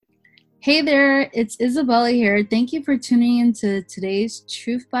Hey there, it's Isabella here. Thank you for tuning into today's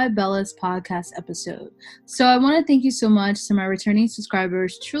Truth by Bella's podcast episode. So, I want to thank you so much to my returning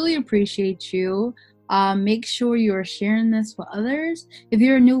subscribers. Truly appreciate you. Make sure you are sharing this with others. If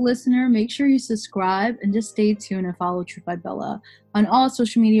you're a new listener, make sure you subscribe and just stay tuned and follow Truth by Bella on all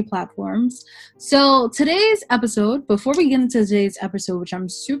social media platforms. So today's episode, before we get into today's episode, which I'm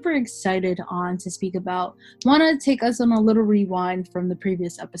super excited on to speak about, want to take us on a little rewind from the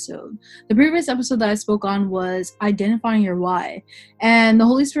previous episode. The previous episode that I spoke on was identifying your why, and the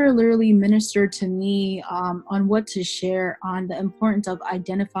Holy Spirit literally ministered to me on what to share on the importance of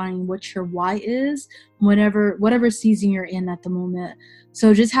identifying what your why is, whatever season you're in at the moment.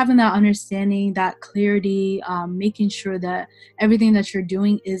 So just having that understanding, that clarity, making sure that everything that you're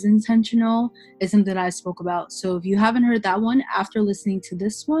doing is intentional is something that I spoke about. So if you haven't heard that one after listening to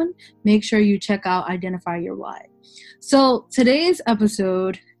this one, make sure you check out Identify Your Why. So today's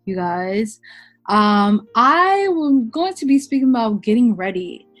episode, you guys, I am going to be speaking about getting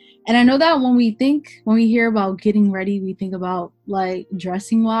ready. And I know that when we hear about getting ready, we think about like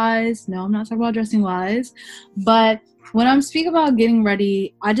dressing wise. No, I'm not talking about dressing wise. But when I'm speaking about getting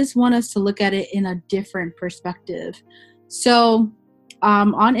ready, I just want us to look at it in a different perspective. So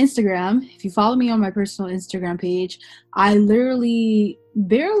on Instagram, if you follow me on my personal Instagram page, I literally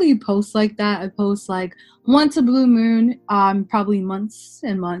barely post like that. I post like once a blue moon, probably months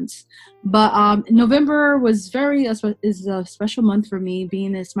and months. But November is a special month for me,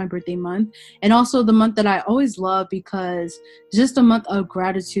 being it's my birthday month, and also the month that I always love because it's just a month of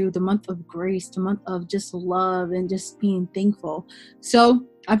gratitude, the month of grace, the month of just love and just being thankful. So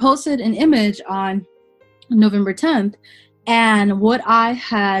I posted an image on November 10th. And what I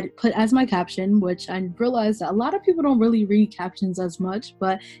had put as my caption, which I realized that a lot of people don't really read captions as much,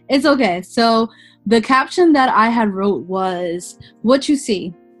 but it's okay. So the caption that I had wrote was, what you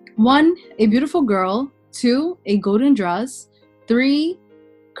see: 1, a beautiful girl; 2, a golden dress; 3,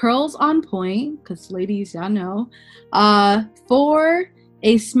 curls on point, because ladies, y'all know; 4,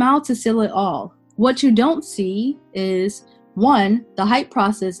 a smile to seal it all. What you don't see is 1, the hype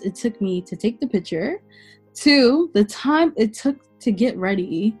process it took me to take the picture; 2, the time it took to get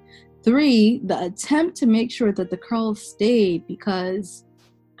ready; 3, the attempt to make sure that the curls stayed because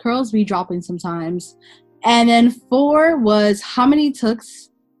curls be dropping sometimes; and then 4 was how many clicks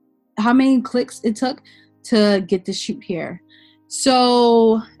it took to get the shoot here.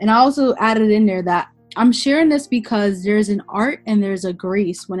 So, and I also added in there that I'm sharing this because there's an art and there's a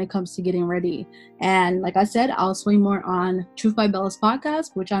grace when it comes to getting ready. And like I said, I'll explain more on Truth by Bella's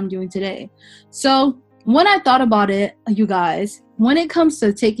podcast, which I'm doing today. So when I thought about it, you guys, when it comes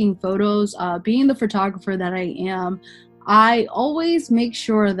to taking photos, being the photographer that I am, I always make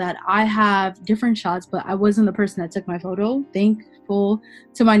sure that I have different shots, but I wasn't the person that took my photo. Thankful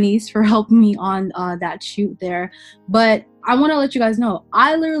to my niece for helping me on that shoot there. But I want to let you guys know,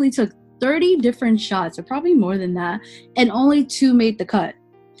 I literally took 30 different shots, or probably more than that, and only 2 made the cut.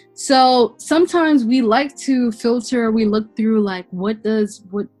 So sometimes we like to filter, we look through like what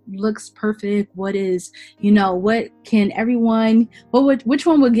looks perfect, what is, what can everyone, which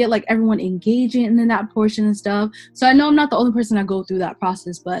one would get like everyone engaging in that portion and stuff. So I know I'm not the only person that go through that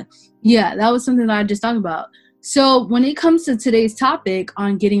process, but yeah, that was something that I just talked about. So when it comes to today's topic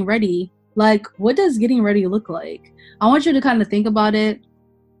on getting ready, like what does getting ready look like? I want you to kind of think about it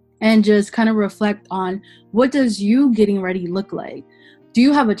and just kind of reflect on what does you getting ready look like? Do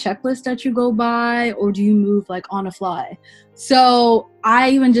you have a checklist that you go by, or do you move like on a fly? So I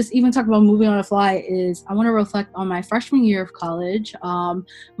even talk about moving on a fly is I want to reflect on my freshman year of college.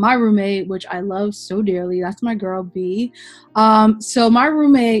 My roommate, which I love so dearly, that's my girl B. So my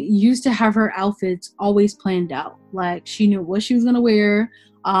roommate used to have her outfits always planned out. Like she knew what she was going to wear.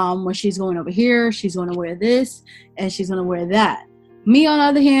 When she's going over here, she's going to wear this and she's going to wear that. Me, on the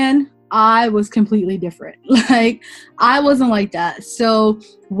other hand, I was completely different. Like, I wasn't like that. So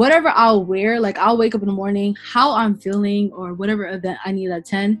whatever I'll wear, like I'll wake up in the morning, how I'm feeling or whatever event I need to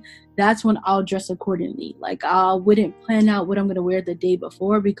attend, that's when I'll dress accordingly. Like I wouldn't plan out what I'm going to wear the day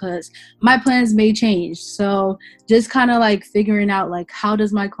before because my plans may change. So just kind of like figuring out like how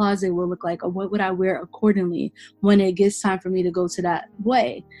does my closet will look like, or what would I wear accordingly when it gets time for me to go to that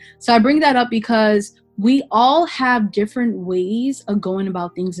way. So I bring that up because we all have different ways of going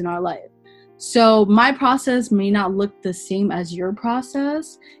about things in our life. So my process may not look the same as your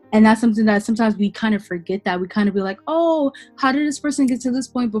process. And that's something that sometimes we kind of forget, that we kind of be like, oh, how did this person get to this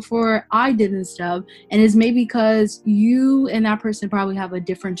point before I did and stuff? And it's maybe because you and that person probably have a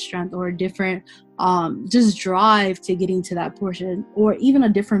different strength or a different just drive to getting to that portion, or even a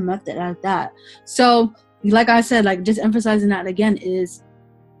different method at that. So like I said, like just emphasizing that again is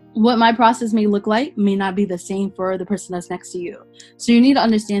what my process may look like may not be the same for the person that's next to you. So you need to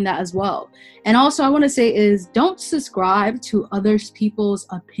understand that as well. And also I want to say is, don't subscribe to other people's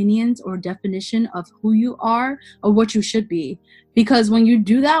opinions or definition of who you are or what you should be. Because when you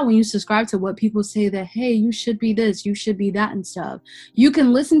do that, when you subscribe to what people say that, hey, you should be this, you should be that and stuff, you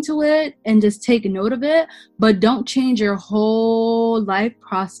can listen to it and just take note of it, but don't change your whole life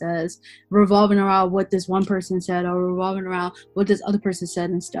process revolving around what this one person said or revolving around what this other person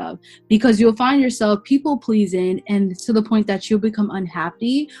said and stuff. Because you'll find yourself people pleasing, and to the point that you'll become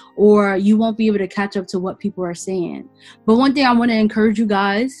unhappy or you won't be able to catch up to what people are saying. But one thing I want to encourage you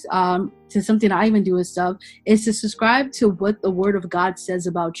guys, to something I even do and stuff, is to subscribe to what the Word of God says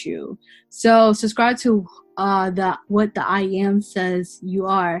about you. So subscribe to what the I Am says you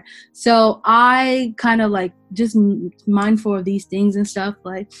are. So I kind of like just mindful of these things and stuff.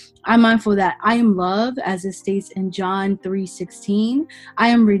 Like, I'm mindful that I am loved, as it states in John 3:16. I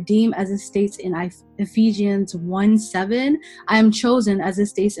am redeemed, as it states in Ephesians 1:7. I am chosen, as it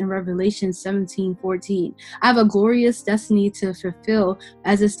states in Revelation 17:14. I have a glorious destiny to fulfill,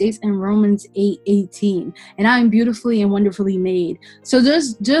 as it states in Romans 8:18. And I am beautifully and wonderfully made. So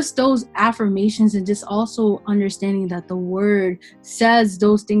there's just those affirmations, and just also understanding that the Word says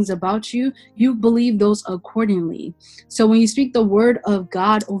those things about you, you believe those accordingly. So when you speak the Word of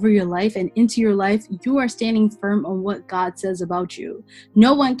God over your life and into your life, you are standing firm on what God says about you.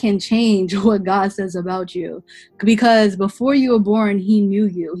 No one can change what God says about you, because before you were born, He knew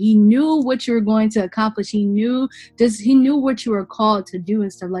you. He knew what you were going to accomplish. He knew what you were called to do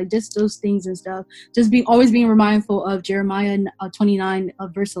and stuff, like just those things and stuff. Just always being mindful of Jeremiah 29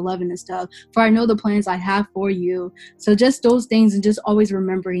 verse 11 and stuff. For I know the plans I have for you. So just those things, and just always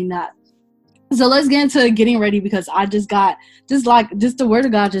remembering that. So let's get into getting ready, because I just the Word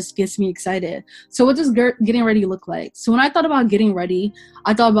of God just gets me excited. So what does getting ready look like? So when I thought about getting ready,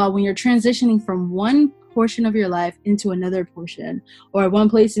 I thought about when you're transitioning from one portion of your life into another portion, or one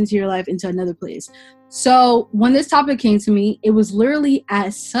place into your life into another place. So when this topic came to me, it was literally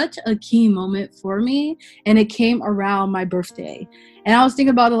at such a key moment for me, and it came around my birthday. And I was thinking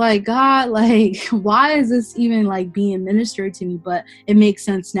about it like, God, like, why is this even like being ministered to me? But it makes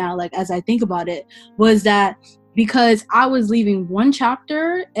sense now, like, as I think about it, was that because I was leaving one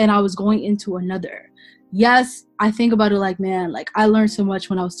chapter and I was going into another. Yes, I think about it like, man, like, I learned so much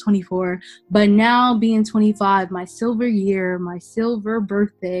when I was 24, but now being 25, my silver year, my silver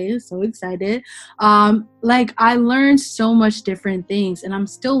birthday, so excited. Like, I learned so much different things, and I'm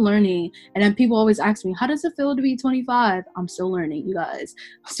still learning. And then people always ask me, how does it feel to be 25? I'm still learning, you guys.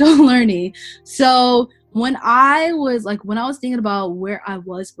 I'm still learning. So when I was thinking about where I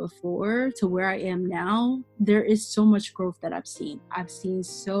was before to where I am now, there is so much growth that I've seen. I've seen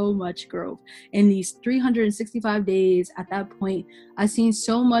so much growth in these 365 days. At that point, I've seen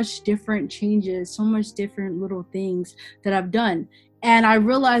so much different changes, so much different little things that I've done. And I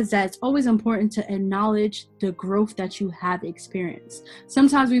realized that it's always important to acknowledge the growth that you have experienced.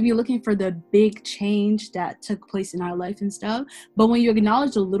 Sometimes we be looking for the big change that took place in our life and stuff. But when you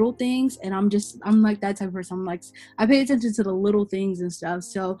acknowledge the little things, and I'm like that type of person. I'm like, I pay attention to the little things and stuff.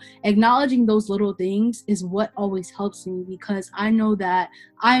 So acknowledging those little things is what always helps me, because I know that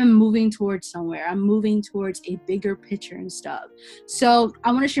I am moving towards somewhere. I'm moving towards a bigger picture and stuff. So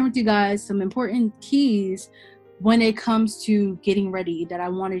I want to share with you guys some important keys when it comes to getting ready that I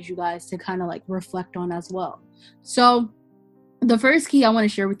wanted you guys to kind of like reflect on as well. So the first key I want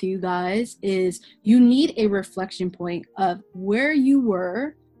to share with you guys is you need a reflection point of where you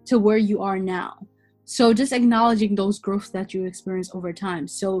were to where you are now. So just acknowledging those growths that you experience over time.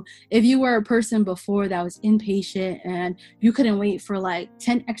 So if you were a person before that was impatient and you couldn't wait for like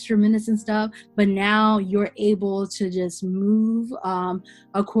 10 extra minutes and stuff, but now you're able to just move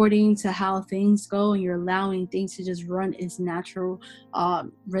according to how things go, and you're allowing things to just run its natural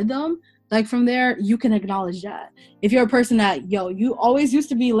rhythm. Like, from there, you can acknowledge that. If you're a person that, you always used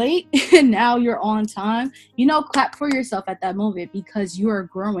to be late and now you're on time, clap for yourself at that moment, because you are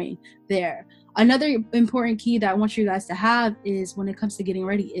growing there. Another important key that I want you guys to have is, when it comes to getting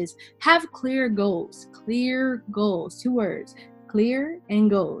ready, is have clear goals. Clear goals, 2 words, clear and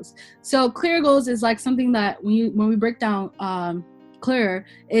goals. So clear goals is like something that when we break down clear,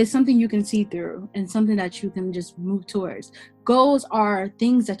 is something you can see through and something that you can just move towards. Goals are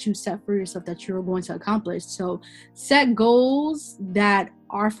things that you set for yourself that you're going to accomplish. So set goals that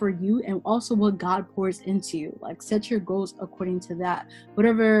are for you, and also what God pours into you. Like, set your goals according to that.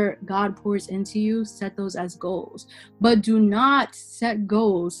 Whatever God pours into you, set those as goals. But do not set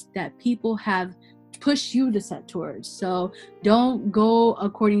goals that people have push you to set towards. So don't go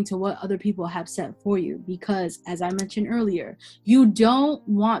according to what other people have set for you, because as I mentioned earlier, you don't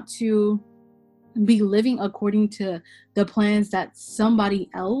want to be living according to the plans that somebody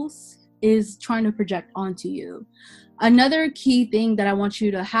else is trying to project onto you. Another key thing that I want you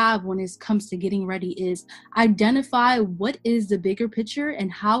to have when it comes to getting ready is identify what is the bigger picture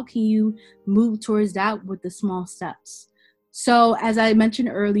and how can you move towards that with the small steps. So as I mentioned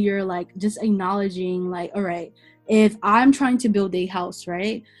earlier, like just acknowledging like, all right, if I'm trying to build a house,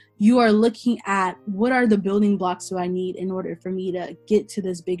 right? You are looking at what are the building blocks do I need in order for me to get to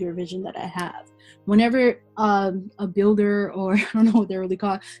this bigger vision that I have. Whenever a builder, or I don't know what they're really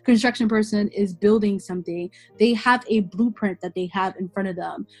called, construction person is building something, they have a blueprint that they have in front of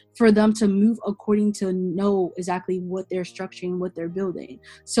them for them to move according to know exactly what they're structuring, what they're building.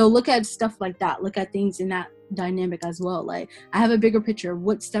 So look at stuff like that. Look at things in that dynamic as well. Like I have a bigger picture.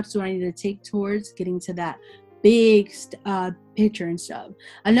 What steps do I need to take towards getting to that big picture and stuff?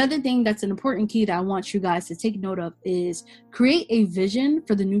 Another thing that's an important key that I want you guys to take note of is create a vision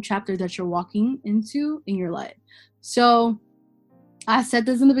for the new chapter that you're walking into in your life. So I said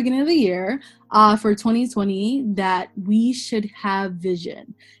this in the beginning of the year for 2020 that we should have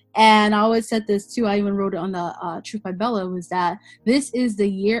vision. And I always said this too. I even wrote it on the Truth by Bella, was that this is the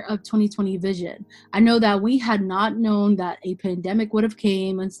year of 2020 vision. I know that we had not known that a pandemic would have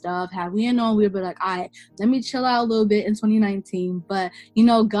came and stuff. Had we known, we would be like, all right, let me chill out a little bit in 2019. But, you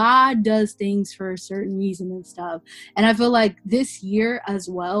know, God does things for a certain reason and stuff. And I feel like this year as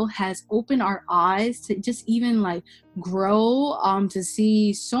well has opened our eyes to just even like grow, to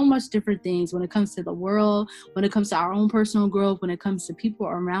see so much different things when it comes to the world, when it comes to our own personal growth, when it comes to people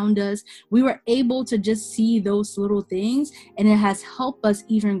around us. We were able to just see those little things, and it has helped us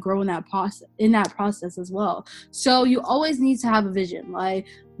even grow in that process as well. So you always need to have a vision, like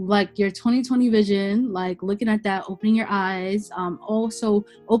your 2020 vision, like looking at that, opening your eyes, also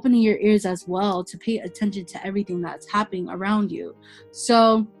opening your ears as well to pay attention to everything that's happening around you.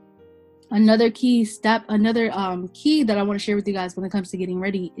 So another key that I want to share with you guys when it comes to getting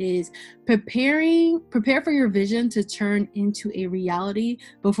ready is prepare for your vision to turn into a reality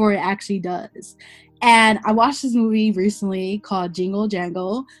before it actually does. And I watched this movie recently called Jingle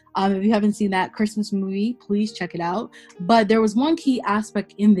Jangle. If you haven't seen that Christmas movie, please check it out. But there was one key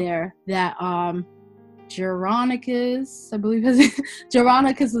aspect in there that Geronicus, I believe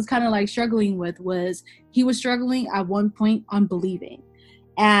Geronicus was kind of like struggling with, was he was struggling at one point on believing.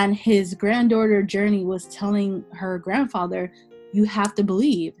 And his granddaughter Journey was telling her grandfather, you have to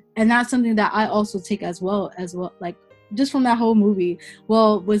believe. And that's something that I also take as well, like just from that whole movie,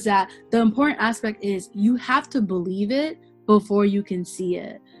 was that the important aspect is you have to believe it before you can see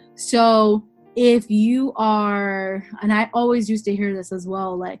it. So if you are, and I always used to hear this as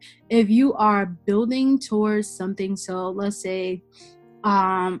well, like if you are building towards something, so let's say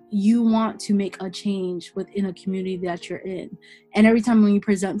you want to make a change within a community that you're in, and every time when you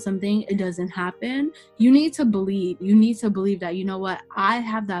present something it doesn't happen, you need to believe that, you know what, I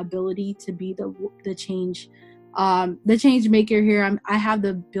have the ability to be the change maker here. I have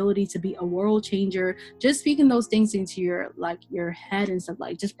the ability to be a world changer. Just speaking those things into your head and stuff,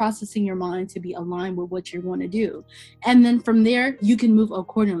 like just processing your mind to be aligned with what you want to do, and then from there you can move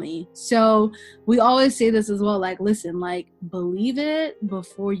accordingly. So we always say this as well, like listen, like believe it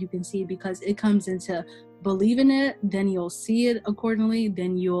before you can see it, because it comes into believing it, then you'll see it accordingly,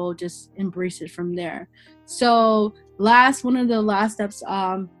 then you'll just embrace it from there. So one of the last steps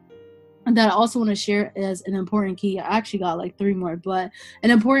that I also want to share as an important key. I actually got like 3 more, but an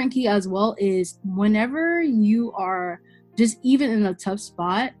important key as well is whenever you are just even in a tough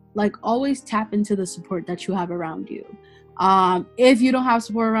spot, like always tap into the support that you have around you. If you don't have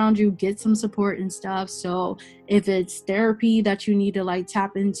support around you, get some support and stuff. So if it's therapy that you need to like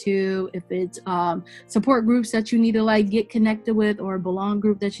tap into, if it's support groups that you need to like get connected with, or a belong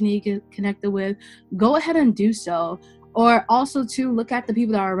group that you need to get connected with, go ahead and do so. Or also to look at the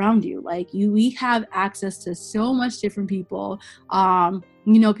people that are around you. Like we have access to so much different people.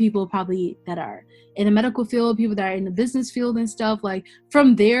 People probably that are in the medical field, people that are in the business field and stuff. Like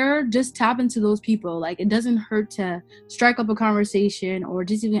from there, just tap into those people. Like it doesn't hurt to strike up a conversation or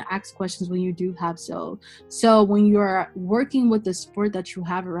just even ask questions when you do have so. So when you're working with the support that you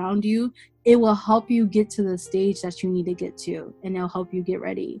have around you, it will help you get to the stage that you need to get to, and it'll help you get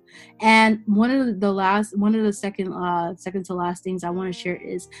ready. And one of the second to last things I want to share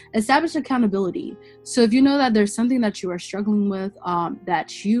is establish accountability. So if you know that there's something that you are struggling with,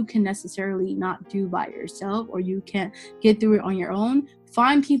 that you can necessarily not do by yourself, or you can't get through it on your own,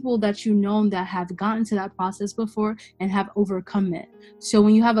 find people that you know that have gotten to that process before and have overcome it. So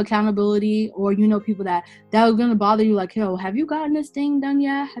when you have accountability, or you know people that are going to bother you, like, yo, have you gotten this thing done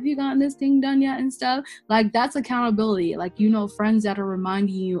yet? Have you gotten this thing done yet? And stuff like, that's accountability. Like, you know, friends that are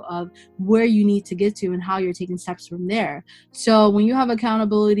reminding you of where you need to get to and how you're taking steps from there. So when you have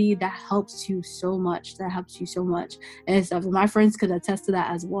accountability, that helps you so much. And stuff. And my friends could attest to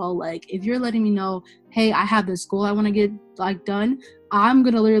that as well. Like, if you're letting me know, hey, I have this goal I want to get like done, I'm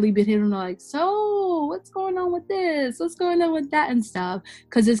gonna literally be hitting like, so what's going on with this? What's going on with that and stuff?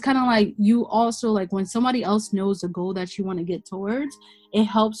 Because it's kind of like, you also, like, when somebody else knows the goal that you want to get towards, it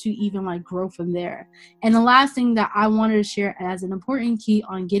helps you even like grow from there. And the last thing that I wanted to share as an important key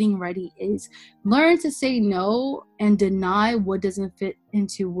on getting ready is learn to say no and deny what doesn't fit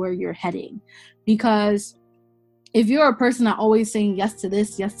into where you're heading. Because if you're a person that always saying yes to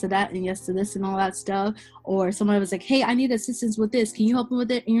this, yes to that, and yes to this and all that stuff, or somebody was like, hey, I need assistance with this, can you help me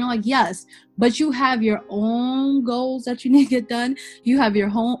with it? And you're like, yes, but you have your own goals that you need to get done. You have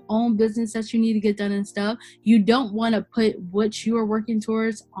your own business that you need to get done and stuff. You don't want to put what you are working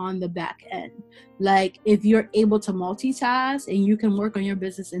towards on the back end. Like, if you're able to multitask and you can work on your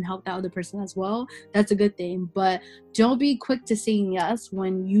business and help that other person as well, that's a good thing. But don't be quick to saying yes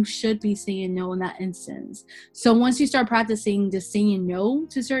when you should be saying no in that instance. So once you start practicing just saying no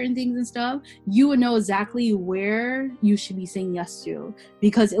to certain things and stuff, you would know exactly where you should be saying yes to,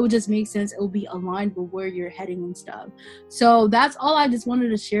 because it would just make sense. It will be aligned with where you're heading and stuff. So that's all I just wanted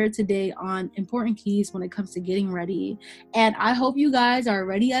to share today on important keys when it comes to getting ready. And I hope you guys are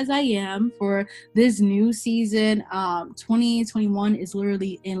ready as I am for this new season. 2021 is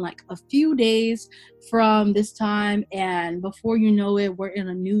literally in like a few days from this time, and before you know it, we're in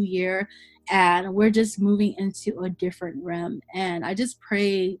a new year and we're just moving into a different realm. And I just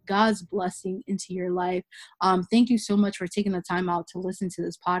pray God's blessing into your life. Thank you so much for taking the time out to listen to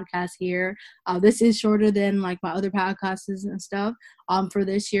this podcast here. This is shorter than like my other podcasts and stuff for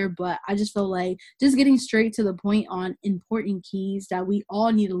this year, but I just feel like just getting straight to the point on important keys that we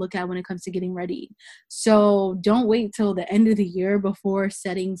all need to look at when it comes to getting ready. So don't wait till the end of the year before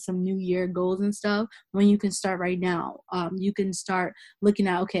setting some new year goals and stuff, when you can start right now. You can start looking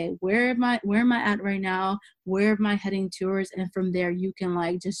at, okay, where am I at right now? Where am I heading towards? And from there, you can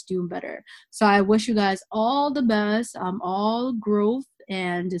like just do better. So I wish you guys all the best, all growth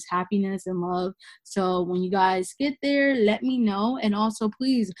and just happiness and love. So when you guys get there, let me know. And also,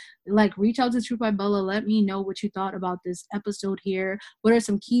 please, like, reach out to Truth by Bella. Let me know what you thought about this episode here. What are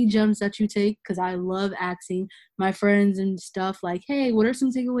some key gems that you take? Because I love asking my friends and stuff like, hey, what are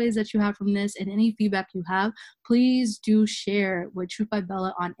some takeaways that you have from this? And any feedback you have, please do share with Truth by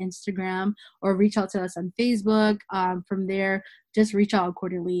Bella on Instagram, or reach out to us on Facebook. From there, just reach out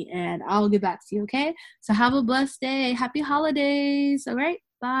accordingly and I'll get back to you, okay? So have a blessed day. Happy holidays. All right.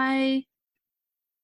 Bye.